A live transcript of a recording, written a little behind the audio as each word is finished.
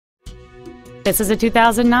This is a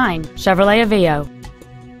 2009 Chevrolet AVEO.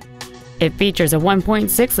 It features a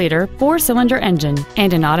 1.6-liter four-cylinder engine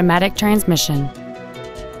and an automatic transmission.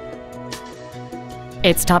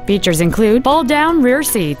 Its top features include fold-down rear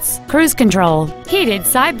seats, cruise control, heated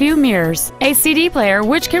side-view mirrors, a CD player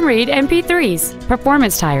which can read MP3s,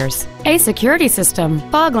 performance tires, a security system,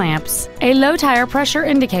 fog lamps, a low tire pressure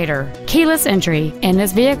indicator, keyless entry, and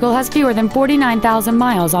this vehicle has fewer than 49,000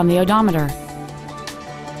 miles on the odometer.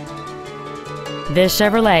 This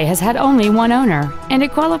Chevrolet has had only one owner, and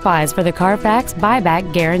it qualifies for the Carfax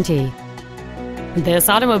buyback guarantee. This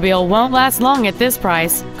automobile won't last long at this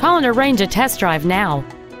price. Call and arrange a test drive now.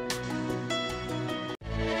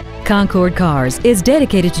 Concord Cars is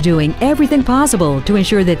dedicated to doing everything possible to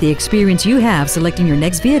ensure that the experience you have selecting your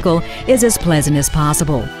next vehicle is as pleasant as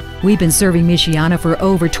possible. We've been serving Michiana for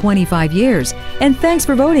over 25 years, and thanks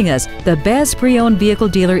for voting us the best pre-owned vehicle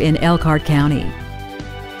dealer in Elkhart County.